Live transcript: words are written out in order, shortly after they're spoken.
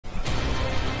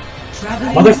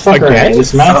Motherfucker,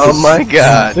 this map Oh my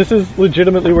god. This is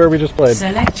legitimately where we just played.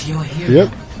 Select your hero.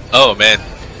 Yep. Oh man.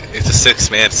 It's a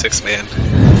 6-man.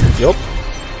 Yep.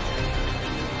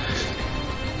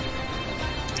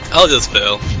 I'll just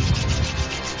fail.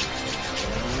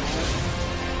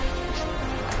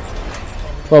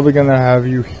 Probably gonna have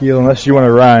you heal unless you want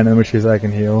to run, in which case I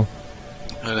can heal.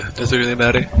 Does it really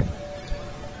matter?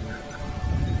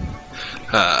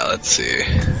 Let's see.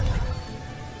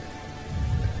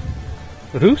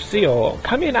 Rusio,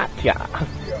 Kaminatya.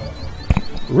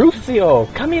 Rusio,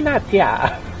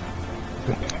 Kaminatya.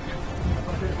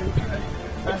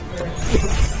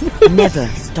 Never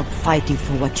stop fighting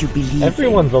for what you believe.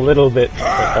 Everyone's a little bit.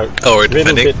 We're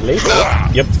defending. Bit late.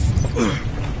 Yep.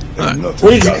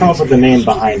 Where did you come up with the name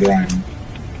BehindRein?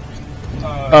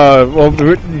 Well,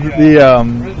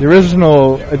 the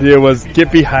original idea was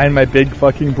get behind my big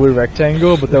fucking blue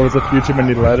rectangle, but that was a few too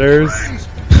many letters.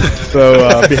 So,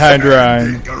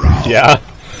 BehindRein. Yeah.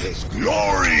 There's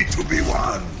glory to be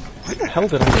won. Why the hell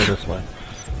did I go this way?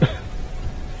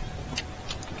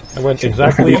 I went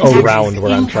exactly around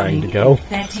where I'm trying to go.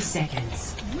 30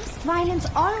 seconds. Must violence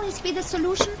always be the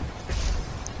solution?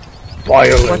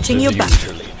 Violence Watching is your back.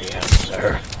 usually the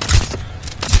answer.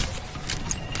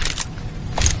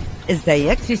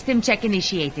 Zayek. System check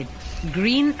initiated.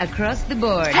 Green across the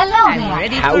board. Hello I'm there.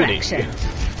 ready Howdy. for action.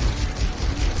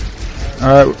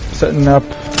 Alright, setting up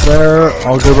there.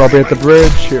 I'll be at the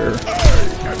bridge here.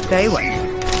 Very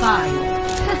well.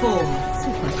 5, 4,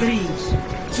 3,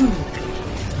 2,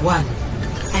 1.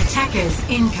 Attackers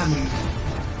incoming.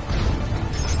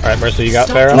 Alright, Mercy, you got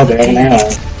Theron? Oh, there now.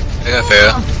 I got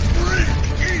Theron.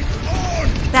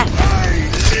 That.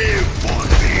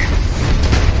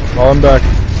 Falling back.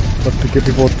 Let's get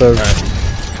people with those.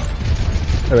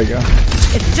 There we go.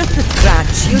 It's just a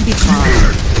scratch. You'll be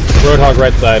fine. Roadhog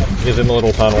right side. He's in the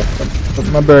little tunnel. Let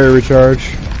my berry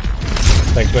recharge.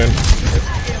 Thanks, Moon.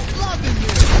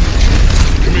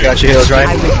 Got your heals, I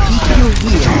right? will keep you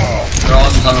here.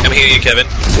 I'm here, you, Kevin.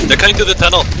 They're coming through the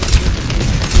tunnel.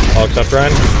 All except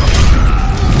Ryan.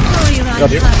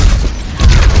 Got you.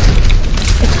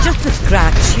 It's just a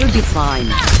scratch. You'll be fine.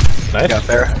 Nice. Got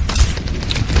there.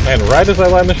 And right as I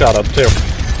line the shot up, too.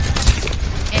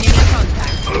 Enemy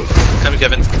contact. Come,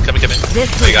 Kevin. This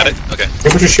Oh, you got it? Okay. Hey,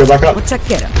 put your shield back up. What's a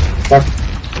kiddo? Fuck.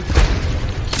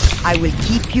 I will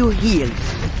keep you healed.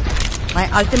 My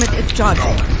ultimate is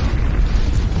charging.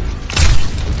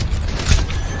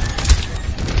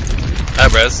 Hi,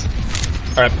 Brez.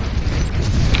 Alright.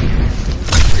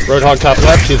 Roadhog top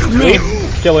left. He's me.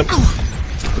 Kill him.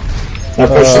 Now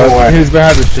push him away. He's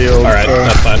behind the shield. Alright,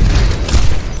 that's fine.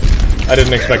 I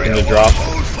didn't expect him to drop.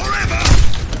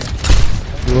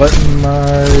 Letting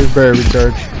my berry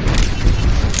recharge.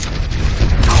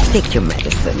 Take your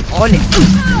medicine. On it.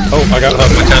 Oh, I got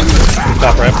hooked.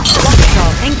 Top ramp.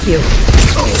 Thank you.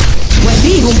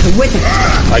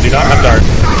 I do not have dart.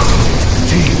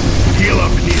 Heal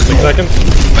up, 6 seconds.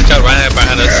 Watch out, right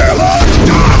behind us.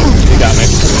 You got me.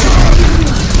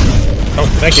 Oh,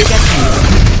 thank you.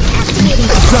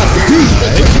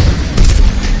 Nice.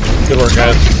 Good work,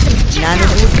 guys.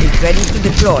 Nanoboost is ready to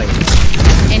deploy.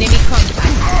 Enemy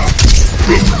contact.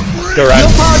 Go, Ryan.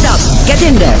 You're powered up. Get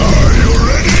in there.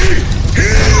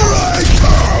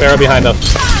 Farrah behind us.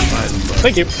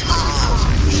 Thank you.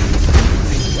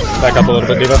 Back up a little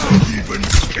bit, Diva.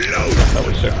 That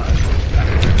works too.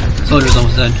 Soldier's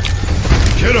almost dead.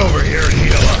 Get over here and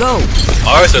heal up. Go.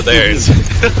 Ours or theirs?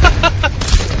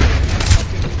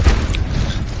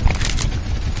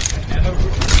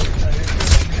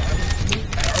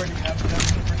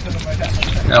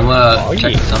 I'm gonna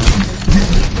check something.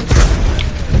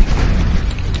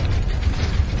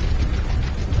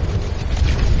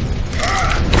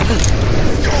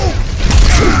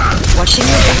 Watching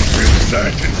your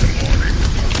back.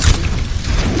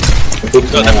 Go,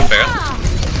 that was fair.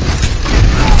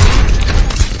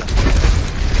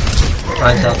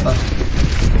 Ryan's alpha.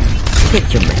 Take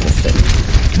your medicine.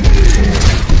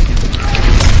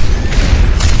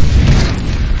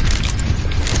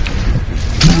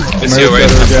 It's you, right?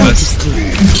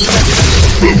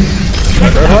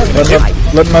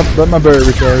 Let my berry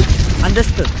recharge.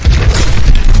 Understood.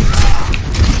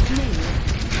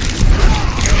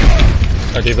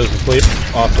 Our Diva's asleep.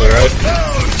 Off to the right.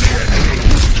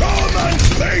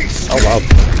 Oh wow.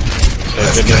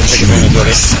 They didn't take advantage of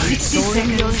it.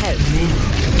 Restoring your health.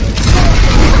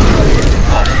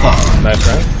 Nice,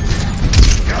 Ryan.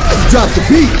 Drop the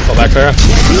beat. Pull back, Farrah.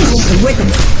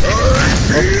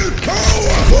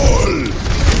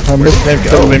 I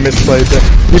totally misplayed that.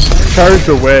 He charged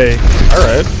away.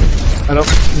 Alright. I don't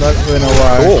not really know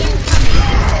why. Cool.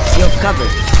 You're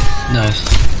covered. Nice.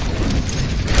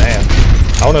 man.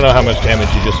 I want to know how much damage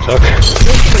you just took.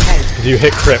 Because you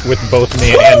hit crit with both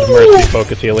me and Mercy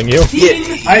focus healing you.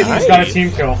 I just got a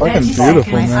team kill. Fucking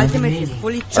beautiful, My man. ultimate is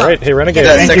fully charged. Alright, hey Renegade.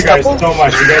 Yeah, Thank you guys so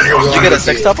much. You guys are Did you get a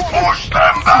sextuple?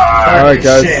 Alright,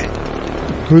 guys.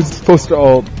 Who's supposed to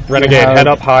ult? Renegade, head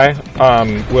up high.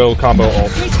 We'll combo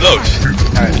ult. Load.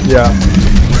 Yeah.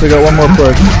 So we got one more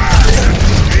push.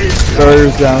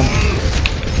 Barrier's down.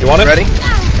 You want it? Ready?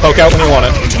 Poke out when you want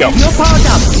it. Go. You're powered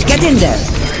up. Get in there.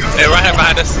 Hey, right here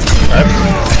behind us. Alright.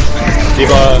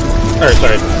 Diva.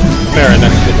 Sorry. Mara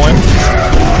next to the point.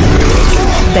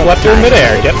 Left her in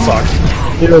midair. Get fucked.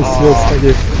 Yes, thank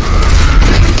you.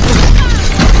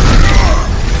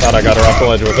 Thought I got her off the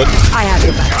ledge with it. I have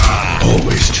your back.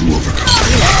 Always to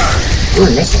overcome. You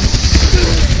were missing.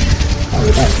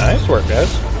 Nice work, guys.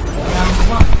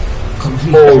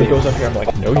 Holy, He goes up here, I'm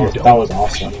like, no you that don't. was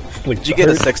awesome. Did you get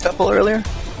a sextuple earlier?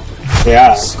 Yeah,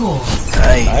 Nice.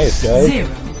 Nice, guys.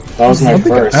 that was my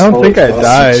first. I don't think I Holy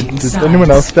died. Did anyone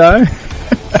else die?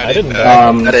 I didn't die.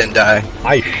 fuck. I didn't die.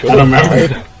 I should I don't have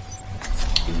remember. died.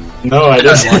 No, I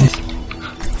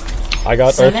didn't. I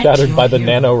got earth shattered by the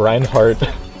nano Reinhardt.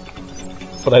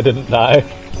 But I didn't die.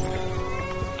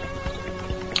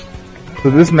 So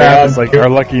this map is like our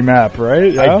lucky map,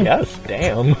 right? Yeah. I guess,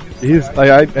 damn. He's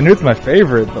like I knew it's my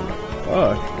favorite, but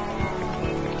fuck.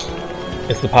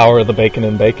 It's the power of the bacon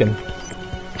and bacon.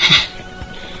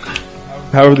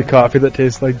 Power of the coffee that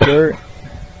tastes like dirt.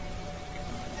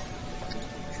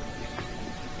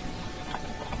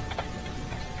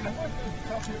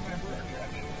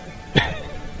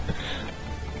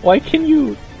 Why can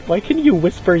you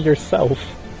whisper yourself?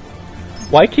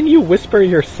 Why can you whisper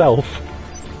yourself?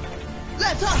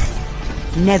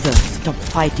 Never stop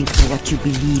fighting for what you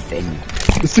believe in.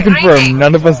 Just to confirm,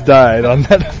 none of us died on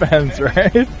that defense,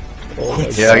 right?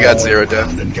 Yeah, I got 0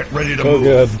 death. And get ready to So move.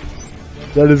 good.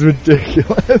 That is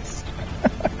ridiculous.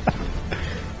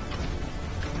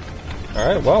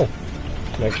 Alright, well.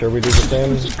 Make sure we do the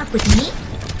same. Keep up with me?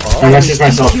 I messaged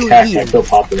myself Cat, I feel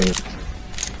popular.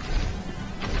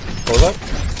 What was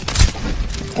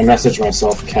that? I messaged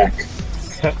myself Keck.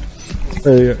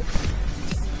 There you go.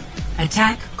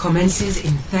 Attack commences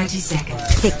in 30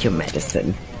 seconds. Take your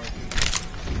medicine.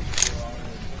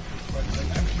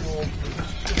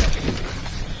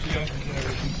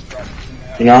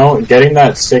 You know, getting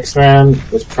that 6-man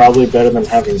was probably better than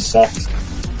having sex.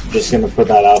 Just gonna put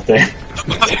that out there.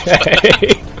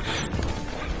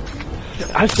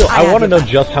 I want to know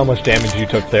just how much damage you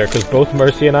took there, because both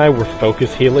Mercy and I were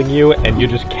focus healing you, and you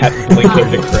just kept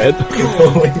blinking to crit.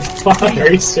 Holy fuck,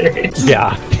 are you serious?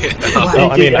 Yeah.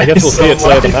 Well, I mean, I guess we'll see it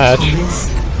play the match.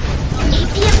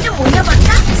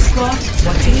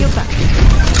 Watching your back.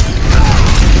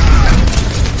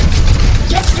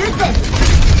 Get through this.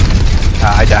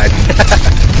 I died.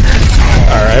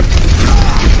 Alright.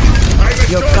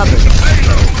 You're covered.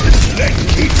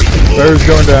 Barrier's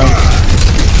going down.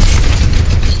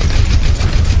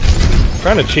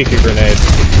 Trying to cheeky grenade.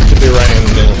 Should be right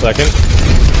in a second.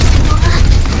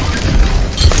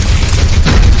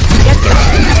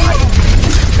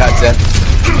 Got Zen.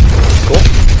 Cool.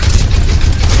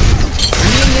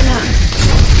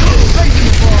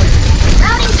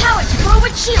 Routing tower to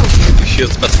forward shield. The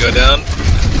shield's about to go down.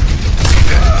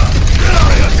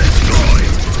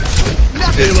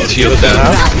 Shield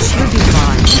down. Should be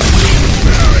fine.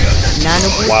 Nano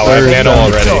Wow, I have nano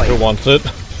already. Who wants it?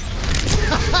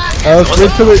 Let's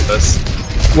wait till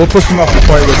we'll push him off the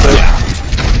point with it.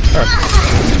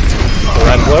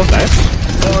 Red blow, nice.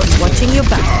 watching your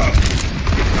back.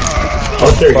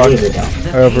 Oh, there he is.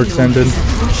 I overextended.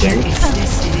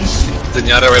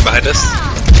 Zenyatta right behind us.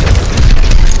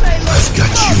 I've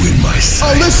got you in my sights.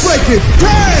 Oh, let's break it!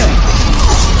 Damn!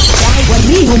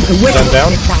 Done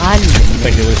down.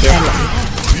 Thank you, Lucio.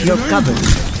 You're covered.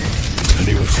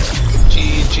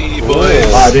 GG,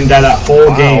 boys. I didn't die that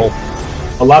whole game.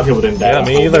 A lot of people didn't die. Yeah, that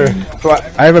me whole either. game. So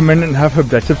I have a minute and a half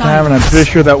objective time, and I'm pretty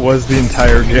sure that was the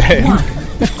entire game.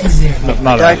 No,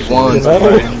 not Back actually. one. Is that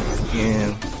it?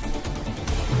 Yeah.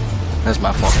 That's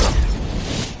my fault though.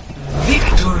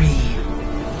 Victory.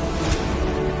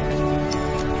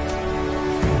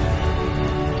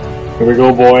 Here we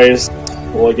go, boys.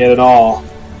 We'll get it all.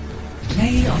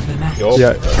 Play of the match. Yup.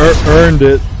 Yeah, earned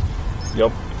it.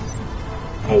 Yup.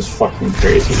 That was fucking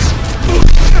crazy.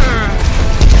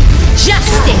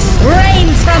 Justice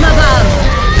reigns from above.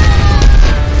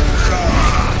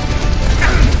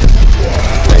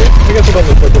 I guess I've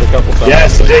only played it a couple times.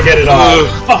 Yes, I did get it all.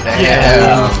 Fuck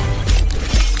Yeah.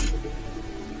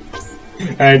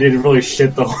 I did really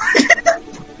shit though.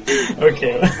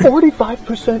 Okay.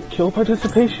 45% kill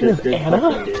participation is Good Anna?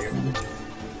 fucking game.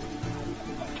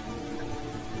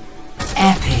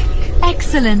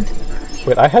 Excellent.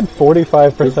 Wait, I had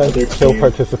 45% kill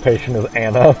participation as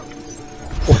Anna.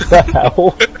 What the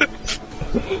hell?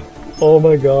 Oh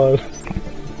my god.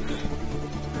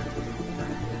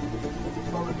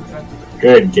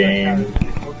 Good game.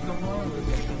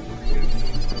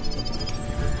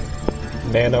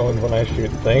 Nano and when I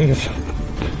shoot things.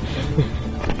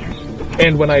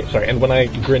 and when I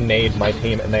grenade my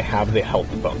team and they have the health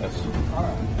bonus.